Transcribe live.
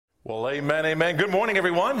Well, amen, amen. Good morning,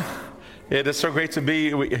 everyone. It is so great to be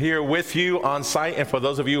here with you on site. And for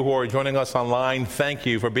those of you who are joining us online, thank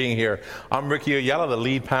you for being here. I'm Ricky Ayala, the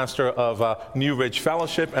lead pastor of New Ridge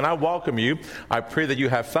Fellowship, and I welcome you. I pray that you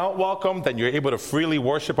have felt welcome, that you're able to freely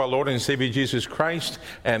worship our Lord and Savior Jesus Christ.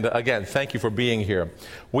 And again, thank you for being here.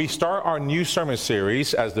 We start our new sermon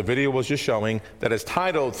series, as the video was just showing, that is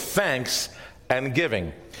titled Thanks and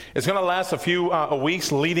Giving. It's going to last a few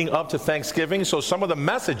weeks leading up to Thanksgiving, so some of the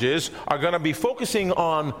messages are going to be focusing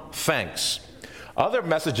on thanks. Other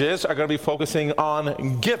messages are going to be focusing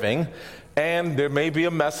on giving, and there may be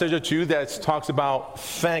a message or two that talks about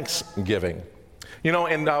thanksgiving. You know,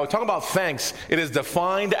 and talking about thanks, it is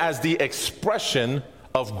defined as the expression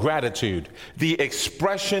of gratitude. The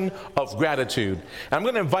expression of gratitude. And I'm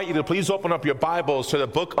going to invite you to please open up your Bibles to the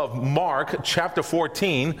book of Mark, chapter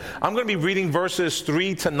 14. I'm going to be reading verses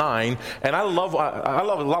 3 to 9. And I love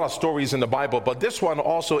a lot of stories in the Bible, but this one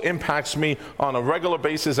also impacts me on a regular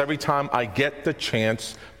basis every time I get the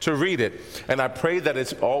chance to read it. And I pray that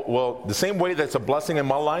it's the same way that's a blessing in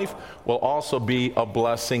my life will also be a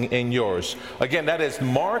blessing in yours. Again, that is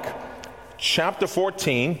Mark, chapter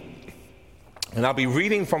 14. And I'll be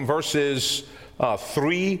reading from verses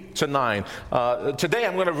 3 to 9. Today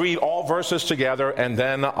I'm going to read all verses together, and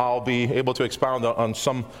then I'll be able to expound on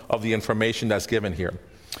some of the information that's given here.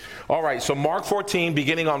 All right, so Mark 14,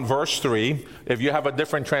 beginning on verse 3. If you have a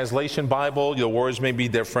different translation Bible, your words may be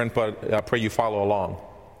different, but I pray you follow along.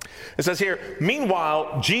 It says here,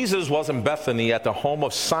 "Meanwhile, Jesus was in Bethany at the home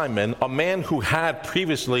of Simon, a man who had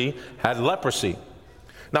previously had leprosy.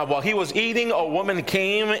 Now, while he was eating, a woman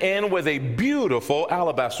came in with a beautiful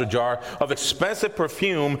alabaster jar of expensive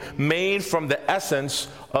perfume made from the essence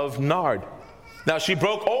of nard. Now, she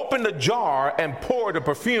broke open the jar and poured the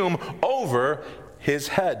perfume over his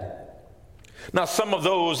head. Now, some of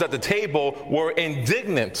those at the table were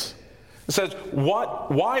indignant. It says,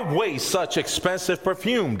 why waste such expensive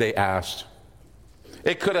perfume?" they asked.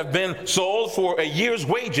 "It could have been sold for a year's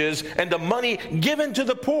wages and the money given to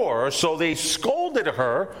the poor." So they scolded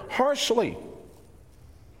her harshly.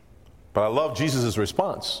 But I love Jesus'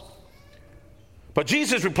 response. But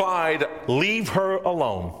Jesus replied, "Leave her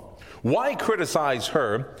alone. Why criticize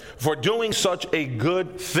her for doing such a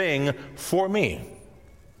good thing for me?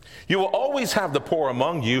 You will always have the poor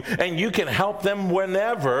among you, and you can help them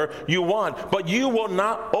whenever you want, but you will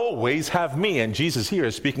not always have me." And Jesus here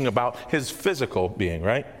is speaking about his physical being,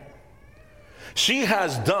 right? "She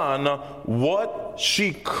has done what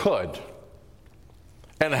she could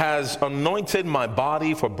and has anointed my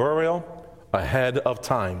body for burial ahead of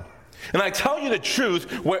time. And I tell you the truth,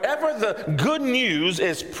 wherever the good news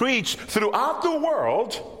is preached throughout the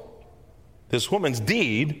world, this woman's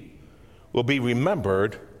deed will be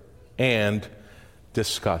remembered and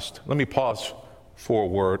discussed." Let me pause for a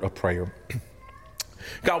word of prayer.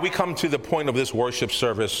 God, we come to the point of this worship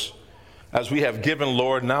service as we have given,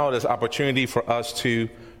 Lord, now this opportunity for us to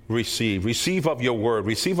receive of your word,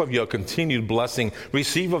 receive of your continued blessing,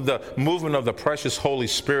 receive of the movement of the precious Holy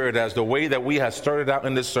Spirit as the way that we have started out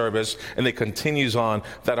in this service, and it continues on,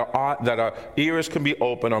 that our ears can be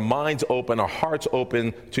open, our minds open, our hearts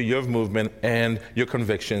open to your movement and your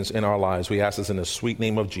convictions in our lives. We ask this in the sweet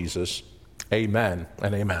name of Jesus. Amen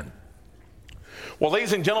and amen. Well,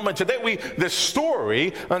 ladies and gentlemen, today this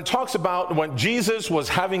story talks about when Jesus was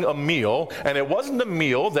having a meal, and it wasn't the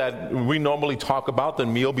meal that we normally talk about, the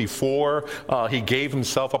meal before he gave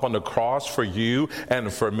himself up on the cross for you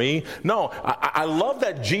and for me. No, I love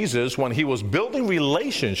that Jesus, when he was building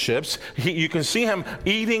relationships, you can see him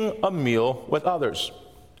eating a meal with others.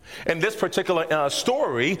 In this particular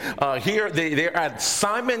story, here they're at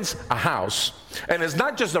Simon's house. And it's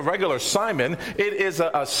not just a regular Simon, it is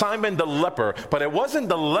a Simon the leper. But it wasn't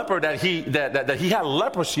the leper that he had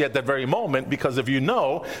leprosy at that very moment, because if you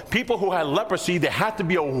know, people who had leprosy, they had to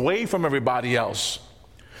be away from everybody else.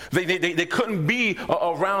 They couldn't be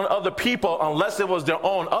around other people unless it was their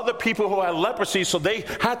own. Other people who had leprosy, so they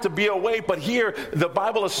had to be away. But here, the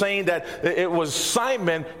Bible is saying that it was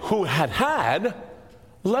Simon who had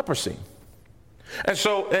leprosy. And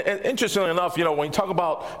so, interestingly enough, you know, when you talk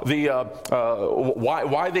about the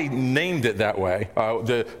why they named it that way,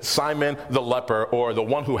 the Simon the leper, or the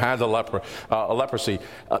one who had the leprosy,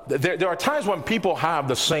 there are times when people have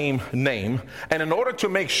the same name, and in order to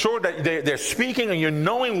make sure that they're speaking and you're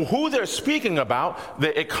knowing who they're speaking about,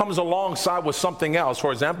 it comes alongside with something else.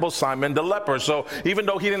 For example, Simon the leper. So even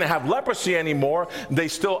though he didn't have leprosy anymore, they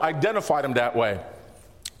still identified him that way.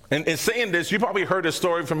 And in saying this, you probably heard this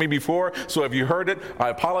story from me before, so if you heard it, I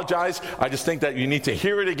apologize. I just think that you need to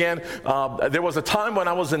hear it again. There was a time when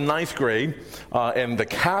I was in ninth grade in the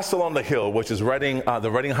Castle on the Hill, which is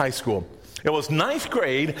the Reading High School. It was ninth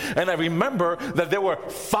grade, and I remember that there were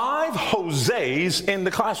 5 Jose's in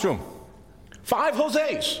the classroom. 5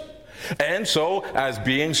 Jose's. And so, as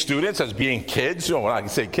being students, as being kids, well, I can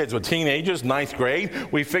say kids, but teenagers, ninth grade,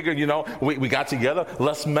 we figured, we got together,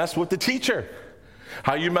 let's mess with the teacher.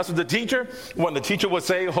 How you mess with the teacher? When the teacher would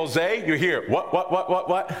say, Jose, you hear,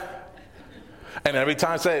 what? And every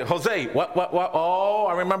time I say, Jose, what? Oh,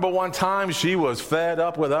 I remember one time she was fed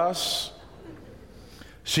up with us.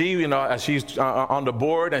 She, as she's on the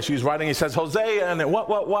board and she's writing, he says, Jose, and then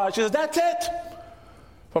what? She says, that's it.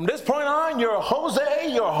 From this point on, you're a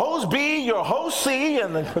Jose, you're a Jose B, you're a Jose C,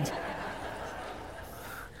 and then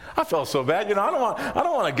I felt so bad, I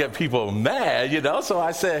don't want to get people mad, So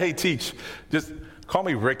I said, hey, teach, just call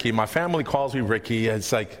me Ricky. My family calls me Ricky.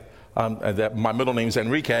 It's like my middle name's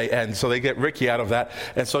Enrique, and so they get Ricky out of that.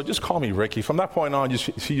 And so just call me Ricky. From that point on,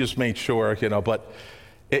 she just made sure, But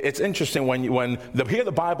it's interesting when here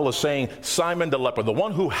the Bible is saying Simon the leper, the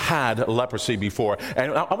one who had leprosy before.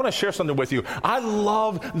 And I want to share something with you. I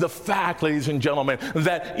love the fact, ladies and gentlemen,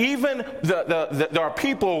 that even there are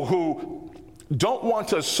people who don't want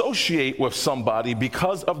to associate with somebody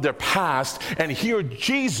because of their past, and here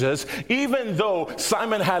Jesus, even though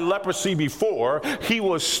Simon had leprosy before, he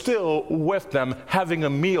was still with them having a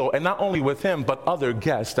meal, and not only with him, but other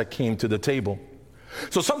guests that came to the table.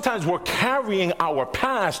 So sometimes we're carrying our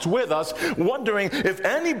past with us, wondering if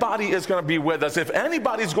anybody is going to be with us, if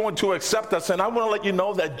anybody's going to accept us. And I want to let you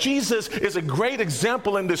know that Jesus is a great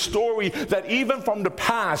example in this story, that even from the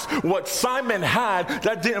past, what Simon had,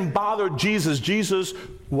 that didn't bother Jesus. Jesus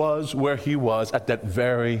was where he was at that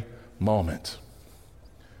very moment.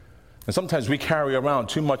 And sometimes we carry around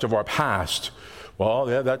too much of our past. Well,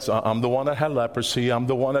 yeah, I'm the one that had leprosy. I'm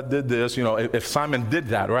the one that did this. If Simon did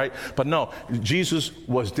that, right? But no, Jesus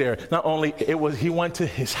was there. Not only he went to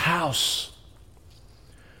his house.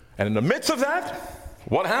 And in the midst of that,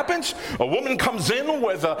 what happens? A woman comes in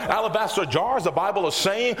with alabaster jars, the Bible is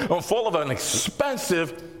saying, full of an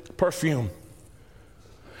expensive perfume.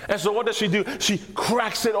 And so what does she do? She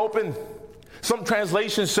cracks it open. Some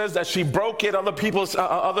translation says that she broke it.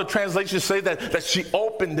 Other translations say that she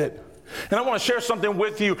opened it. And I want to share something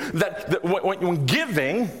with you that when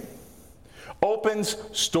giving opens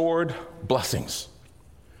stored blessings.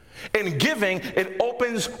 In giving, it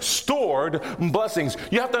opens stored blessings.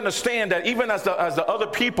 You have to understand that even as the other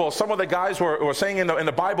people, some of the guys were saying in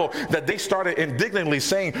the Bible that they started indignantly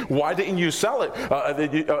saying, why didn't you sell it?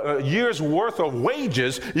 A year's worth of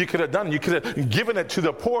wages you could have done. You could have given it to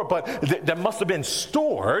the poor, but that must have been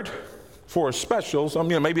stored for a special,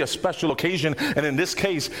 maybe a special occasion, and in this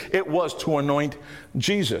case, it was to anoint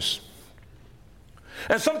Jesus.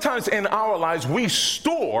 And sometimes in our lives, we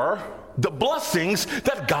store the blessings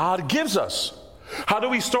that God gives us. How do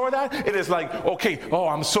we store that? It is like, okay,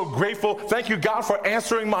 I'm so grateful. Thank you, God, for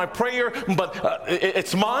answering my prayer, but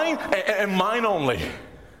it's mine and mine only.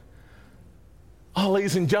 Oh,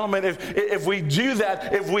 ladies and gentlemen, if we do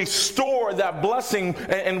that, if we store that blessing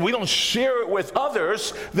and we don't share it with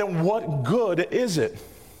others, then what good is it?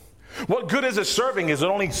 What good is it serving? Is it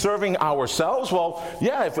only serving ourselves? Well,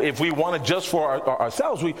 yeah, if we want it just for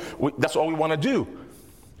ourselves, that's all we want to do.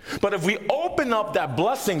 But if we open up that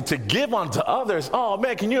blessing to give unto others, oh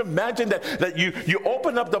man, can you imagine that you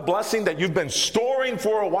open up the blessing that you've been storing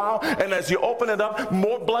for a while, and as you open it up,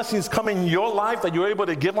 more blessings come in your life that you're able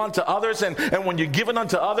to give unto others, and when you give it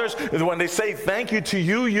unto others, when they say thank you to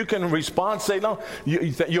you, you can respond, say, no,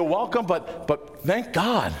 you're welcome, but thank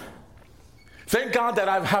God. Thank God that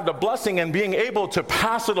I have the blessing and being able to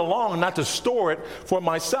pass it along, not to store it for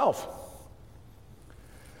myself.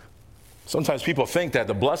 Sometimes people think that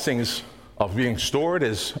the blessings of being stored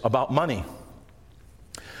is about money.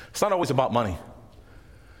 It's not always about money.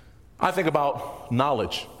 I think about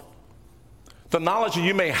knowledge. The knowledge that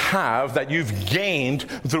you may have that you've gained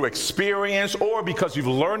through experience or because you've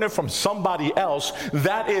learned it from somebody else,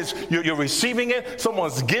 that is, you're receiving it,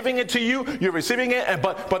 someone's giving it to you, you're receiving it,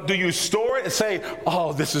 but do you store it and say,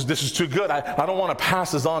 oh, this is too good, I don't want to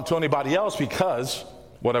pass this on to anybody else because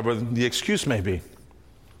whatever the excuse may be.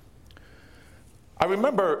 I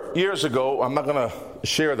remember years ago, I'm not going to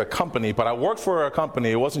share the company, but I worked for a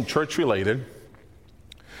company, it wasn't church related,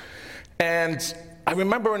 and I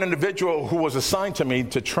remember an individual who was assigned to me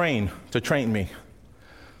to train me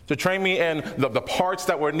in the parts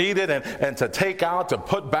that were needed and to take out, to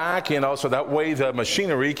put back, so that way the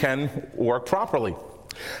machinery can work properly.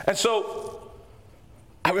 And so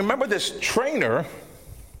I remember this trainer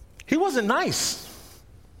he wasn't nice.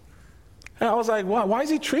 And I was like, why is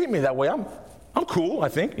he treating me that way? I'm cool, I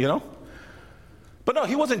think, But no,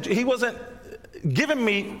 he wasn't giving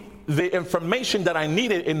me the information that I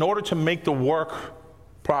needed in order to make the work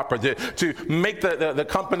proper, to make the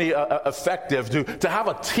company effective, to have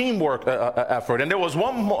a teamwork effort. And there was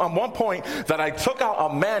one point that I took out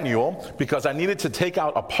a manual because I needed to take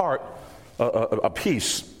out a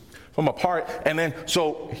piece from a part. And then,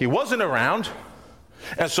 so he wasn't around.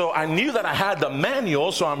 And so I knew that I had the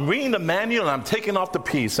manual, so I'm reading the manual and I'm taking off the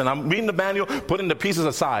piece. And I'm reading the manual, putting the pieces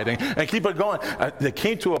aside and keep it going. It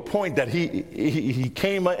came to a point that he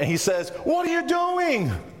came and he says, "What are you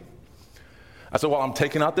doing?" I said, "Well, I'm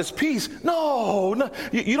taking out this piece." No,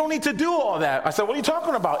 you don't need to do all that. I said, "What are you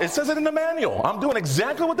talking about? It says it in the manual. I'm doing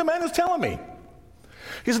exactly what the manual's telling me."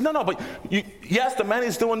 He said, no, but yes, the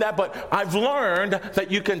manual's doing that, but I've learned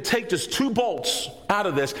that you can take just 2 bolts out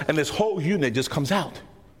of this and this whole unit just comes out.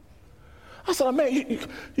 I said, "Man,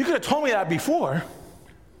 you could have told me that before."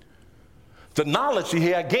 The knowledge he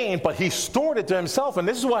had gained, but he stored it to himself. And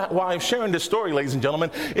this is why I'm sharing this story, ladies and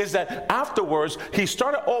gentlemen, is that afterwards he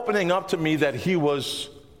started opening up to me that he was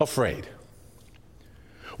afraid.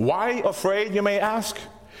 Why afraid, you may ask?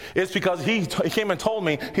 It's because he came and told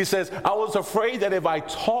me, he says, "I was afraid that if I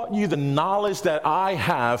taught you the knowledge that I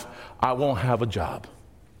have, I won't have a job."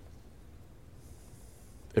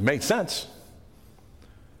 It made sense.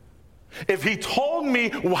 If he told me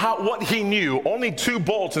what he knew, only 2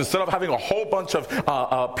 bolts instead of having a whole bunch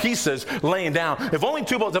of pieces laying down, if only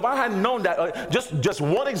 2 bolts, if I had known that, just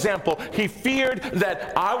one example, he feared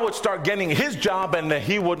that I would start getting his job and that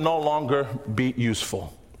he would no longer be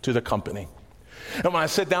useful to the company. And when I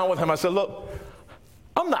sit down with him, I said, "Look,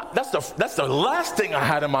 I'm not. That's the last thing I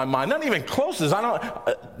had in my mind. Not even closest. I don't.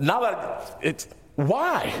 Now that it's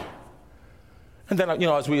why." And then,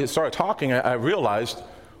 as we started talking, I realized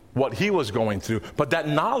what he was going through. But that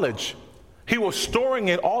knowledge, he was storing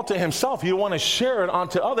it all to himself. He didn't want to share it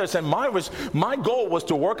onto others. And my goal was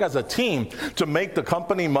to work as a team to make the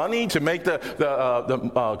company money, to make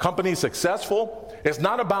the company successful. It's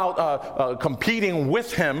not about competing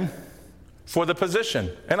with him for the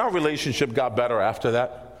position. And our relationship got better after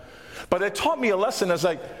that. But it taught me a lesson. It's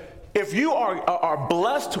like, if you are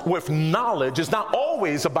blessed with knowledge, it's not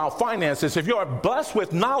always about finances. If you are blessed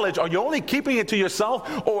with knowledge, are you only keeping it to yourself,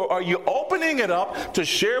 or are you opening it up to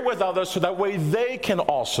share with others so that way they can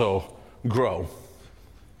also grow?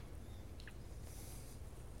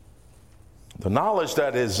 The knowledge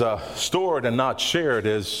that is stored and not shared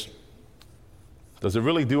does it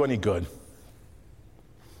really do any good?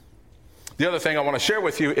 The other thing I want to share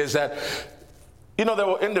with you is that, there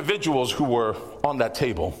were individuals who were on that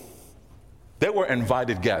table. They were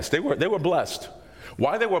invited guests. They were blessed.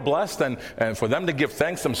 Why they were blessed and for them to give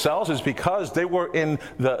thanks themselves is because they were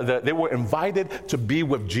they were invited to be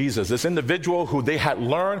with Jesus. This individual who they had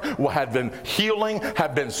learned, who had been healing,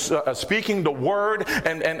 had been speaking the word,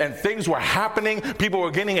 and things were happening. People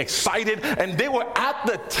were getting excited, and they were at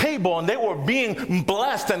the table, and they were being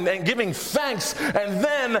blessed and giving thanks. And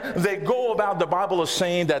then they go about, the Bible is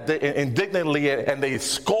saying that they indignantly, and they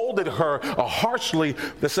scolded her harshly,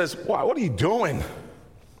 that says, "Wow, what are you doing?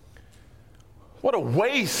 What a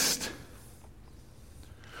waste.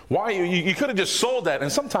 Why? You could have just sold that."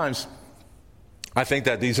 And sometimes I think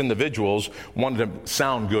that these individuals wanted to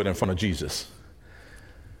sound good in front of Jesus.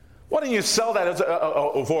 Why don't you sell that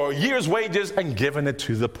for a year's wages and giving it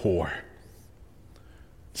to the poor?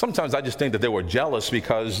 Sometimes I just think that they were jealous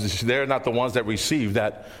because they're not the ones that receive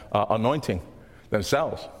that anointing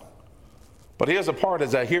themselves. But here's the part,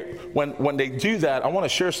 is that here, when they do that, I want to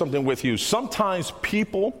share something with you. Sometimes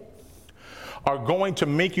people are going to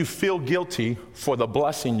make you feel guilty for the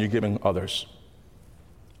blessing you're giving others.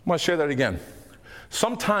 I'm going to share that again.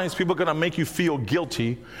 Sometimes people are going to make you feel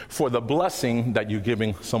guilty for the blessing that you're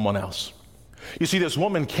giving someone else. You see, this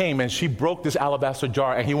woman came and she broke this alabaster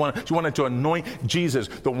jar, and she wanted to anoint Jesus,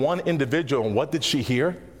 the one individual. And what did she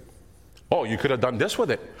hear? "Oh, you could have done this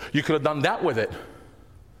with it. You could have done that with it."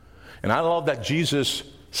 And I love that Jesus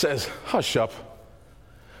says, "Hush up.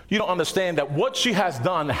 You don't understand that what she has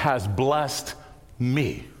done has blessed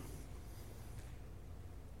me."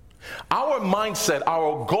 Our mindset,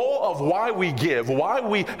 our goal of why we give, why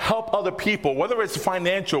we help other people, whether it's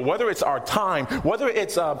financial, whether it's our time, whether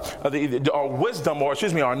it's our wisdom, or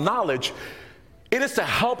our knowledge, it is to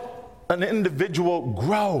help an individual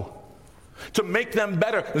grow, to make them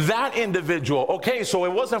better. That individual, okay, so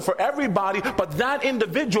it wasn't for everybody, but that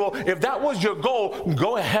individual, if that was your goal,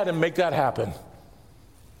 go ahead and make that happen.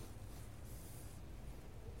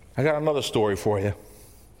 I got another story for you,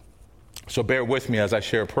 so bear with me as I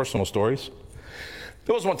share personal stories.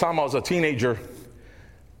 There was one time I was a teenager,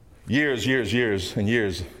 years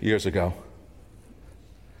ago.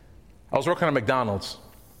 I was working at McDonald's,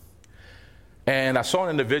 and I saw an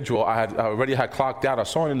individual. I already had clocked out. I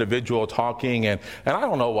saw an individual talking, and I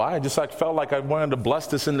don't know why. I just felt like I wanted to bless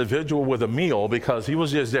this individual with a meal because he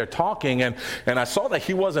was just there talking, and I saw that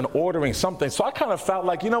he wasn't ordering something. So I kind of felt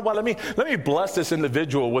like, you know what? Let me bless this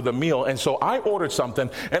individual with a meal. And so I ordered something,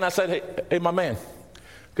 and I said, hey, my man,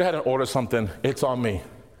 go ahead and order something. It's on me.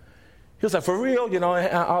 He was like, for real? And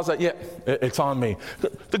I was like, yeah, it's on me.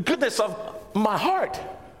 The goodness of my heart.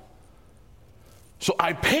 So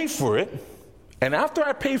I pay for it, and after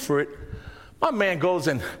I pay for it, my man goes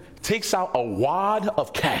and takes out a wad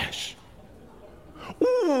of cash.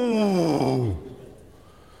 Ooh.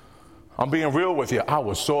 I'm being real with you. I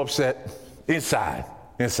was so upset inside.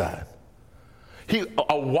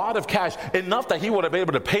 A wad of cash, enough that he would have been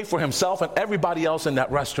able to pay for himself and everybody else in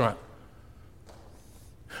that restaurant.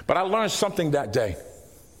 But I learned something that day.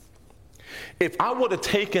 If I would have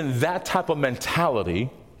taken that type of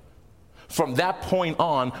mentality, from that point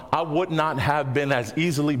on, I would not have been as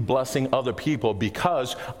easily blessing other people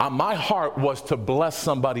because my heart was to bless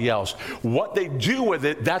somebody else. What they do with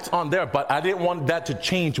it, that's on there, but I didn't want that to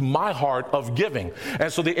change my heart of giving. And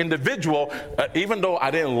so the individual, even though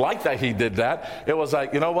I didn't like that he did that, it was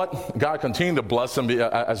like, you know what? God, continue to bless him.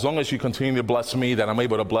 As long as you continue to bless me, then I'm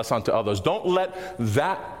able to bless unto others. Don't let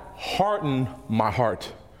that harden my heart.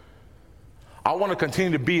 I want to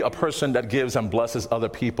continue to be a person that gives and blesses other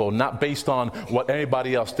people, not based on what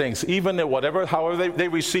anybody else thinks. Even however they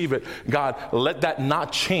receive it, God, let that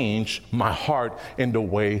not change my heart in the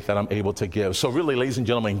way that I'm able to give. So really, ladies and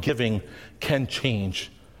gentlemen, giving can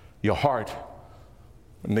change your heart.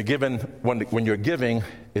 When you're giving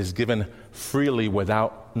is given freely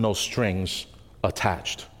without no strings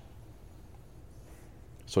attached.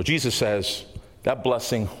 So Jesus says, that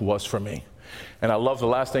blessing was for me. And I love the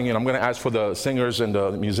last thing, and I'm going to ask for the singers and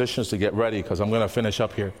the musicians to get ready because I'm going to finish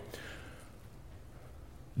up here.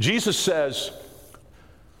 Jesus says,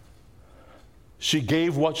 she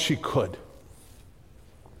gave what she could.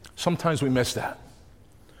 Sometimes we miss that.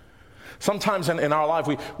 Sometimes in our life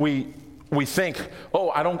we think,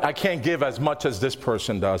 I can't give as much as this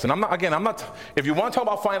person does. And I'm not, if you want to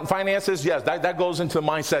talk about finances, yes, that goes into the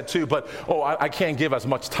mindset too, but I can't give as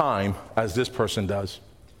much time as this person does.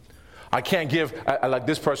 I can't give like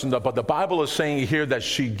this person does, but the Bible is saying here that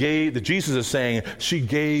Jesus is saying she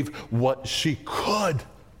gave what she could.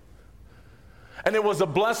 And it was a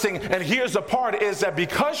blessing. And here's the part is that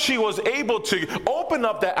because she was able to open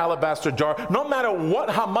up that alabaster jar, no matter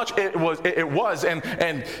how much it was,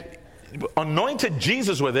 and anointed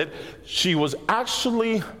Jesus with it, she was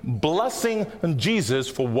actually blessing Jesus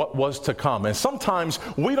for what was to come. And sometimes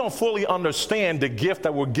we don't fully understand the gift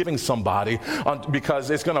that we're giving somebody because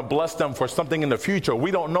it's going to bless them for something in the future.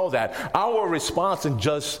 We don't know that. Our response is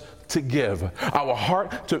just to give, our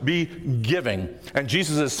heart to be giving. And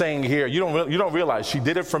Jesus is saying here, you don't realize she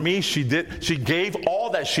did it for me. She gave all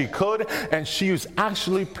that she could, and she was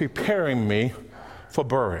actually preparing me for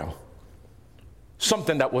burial.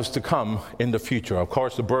 Something that was to come in the future. Of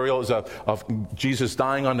course, the burial is of Jesus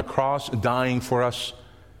dying on the cross, dying for us.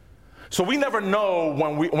 So we never know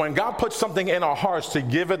when God puts something in our hearts to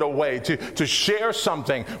give it away, to share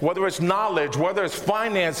something, whether it's knowledge, whether it's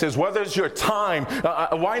finances, whether it's your time.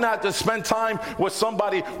 Why not just spend time with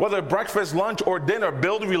somebody, whether breakfast, lunch, or dinner,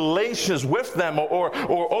 build relations with them or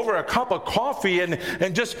over a cup of coffee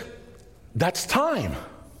and just, that's time.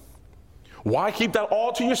 Why keep that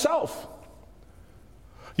all to yourself?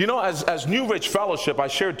 As New Ridge Fellowship, I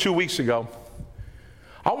shared 2 weeks ago,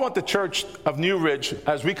 I want the Church of New Ridge,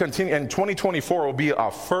 as we continue, in 2024 will be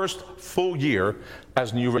our first full year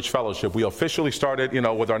as New Ridge Fellowship. We officially started,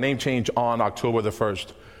 with our name change on October the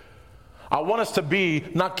 1st. I want us to be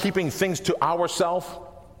not keeping things to ourselves,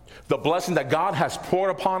 the blessing that God has poured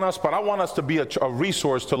upon us, but I want us to be a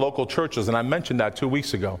resource to local churches, and I mentioned that 2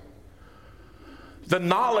 weeks ago. The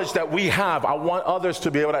knowledge that we have, I want others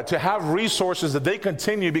to be able to have resources that they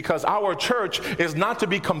continue, because our church is not to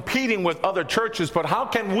be competing with other churches, but how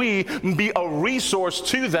can we be a resource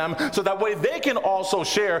to them so that way they can also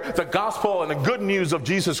share the gospel and the good news of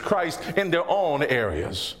Jesus Christ in their own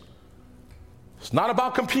areas. It's not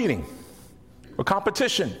about competing or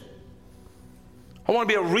competition. I want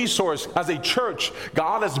to be a resource as a church.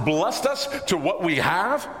 God has blessed us to what we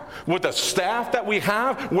have, with the staff that we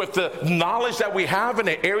have, with the knowledge that we have in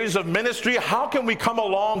the areas of ministry. How can we come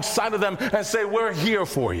alongside of them and say, we're here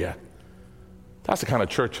for you? That's the kind of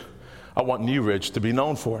church I want New Ridge to be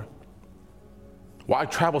known for. Why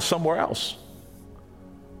travel somewhere else?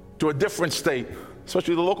 To a different state,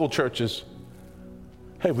 especially the local churches.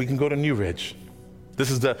 hey, we can go to New Ridge. This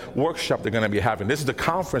is the workshop they're going to be having. This is the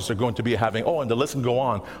conference they're going to be having. Oh, and the list can go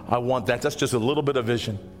on. I want that. That's just a little bit of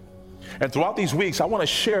vision. And throughout these weeks, I want to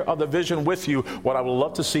share other vision with you, what I would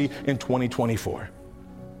love to see in 2024.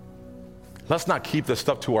 Let's not keep this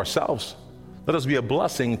stuff to ourselves. Let us be a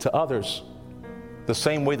blessing to others, the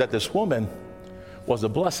same way that this woman was a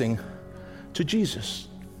blessing to Jesus.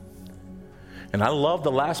 And I love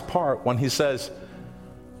the last part when he says,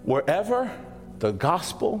 wherever the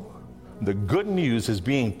gospel, the good news is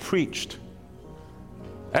being preached,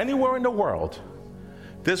 anywhere in the world,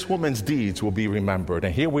 this woman's deeds will be remembered.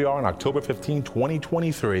 And here we are on October 15,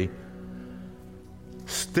 2023,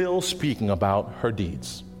 still speaking about her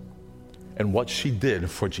deeds and what she did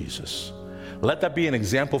for Jesus. Let that be an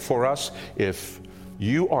example for us. If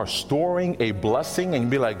you are storing a blessing and you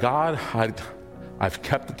be like, God, I've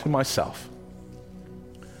kept it to myself,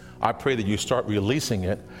 I pray that you start releasing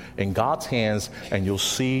it in God's hands and you'll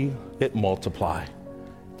see it multiply,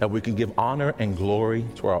 that we can give honor and glory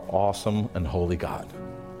to our awesome and holy God.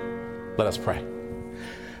 Let us pray.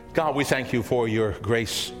 God, we thank you for your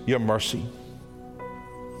grace, your mercy,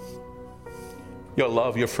 your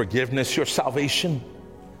love, your forgiveness, your salvation.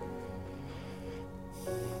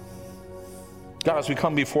 God, as we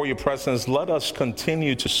come before your presence, let us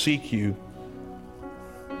continue to seek you,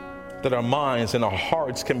 that our minds and our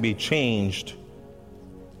hearts can be changed,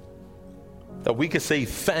 that we can say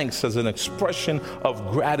thanks as an expression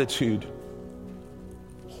of gratitude.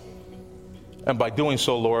 And by doing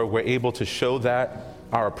so, Lord, we're able to show that,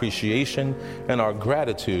 our appreciation and our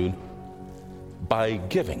gratitude, by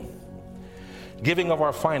giving of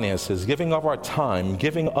our finances, giving of our time,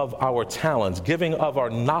 giving of our talents, giving of our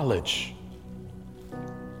knowledge,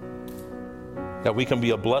 that we can be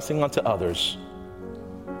a blessing unto others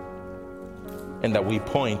and that we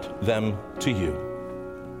point them to you.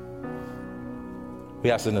 We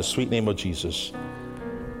ask in the sweet name of Jesus.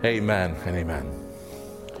 Amen and amen.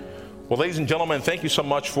 Well, ladies and gentlemen, thank you so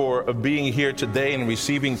much for being here today and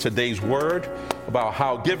receiving today's word about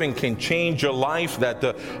how giving can change your life.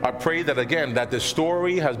 I pray that, again, that this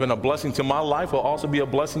story has been a blessing to my life, will also be a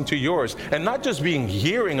blessing to yours. And not just being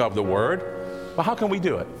hearing of the word, but how can we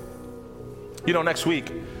do it? You know, next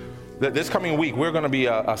week, this coming week, we're going to be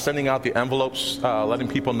sending out the envelopes, letting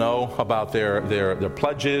people know about their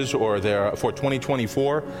pledges or for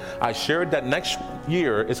 2024. I shared that next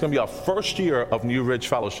year, it's going to be our first year of New Ridge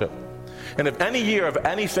Fellowship. And if any year of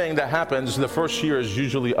anything that happens, the first year is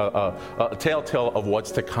usually a telltale of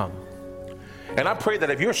what's to come. And I pray that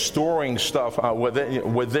if you're storing stuff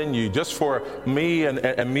within you, just for me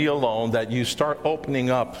and me alone, that you start opening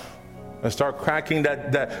up and start cracking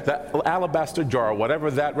that alabaster jar,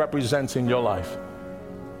 whatever that represents in your life.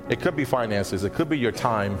 It could be finances, it could be your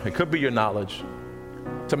time, it could be your knowledge,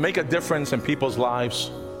 to make a difference in people's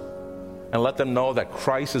lives and let them know that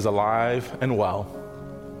Christ is alive and well.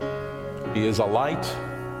 He is a light,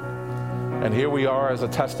 and here we are as a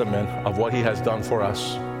testament of what he has done for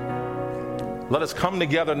us. Let us come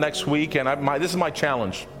together next week, and this is my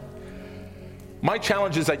challenge. My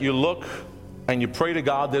challenge is that you look and you pray to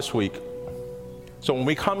God this week. So when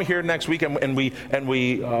we come here next week and we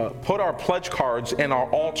put our pledge cards in our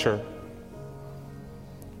altar,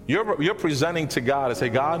 you're presenting to God and say,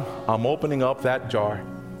 God, I'm opening up that jar.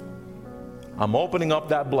 I'm opening up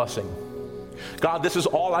that blessing. God, this is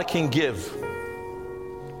all I can give.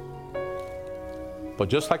 But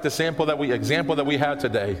just like the example that we had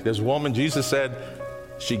today, this woman, Jesus said,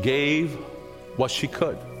 she gave what she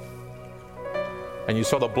could. And you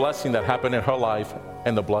saw the blessing that happened in her life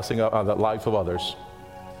and the blessing of the life of others.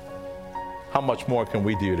 How much more can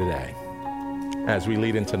we do today as we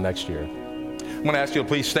lead into next year? I'm going to ask you to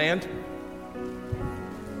please stand.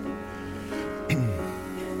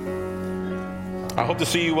 I hope to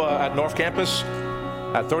see you at North Campus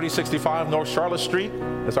at 3065 North Charlotte Street.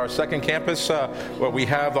 It's our second campus where we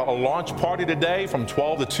have a launch party today from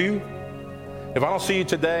 12 to 2. If I don't see you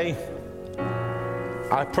today,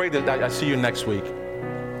 I pray that I see you next week.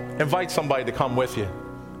 Invite somebody to come with you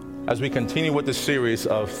as we continue with this series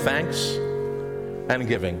of thanks and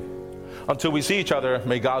giving. Until we see each other,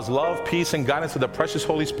 may God's love, peace, and guidance of the precious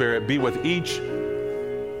Holy Spirit be with each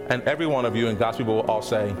and every one of you, and God's people will all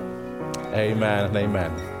say, amen and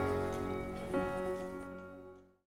amen.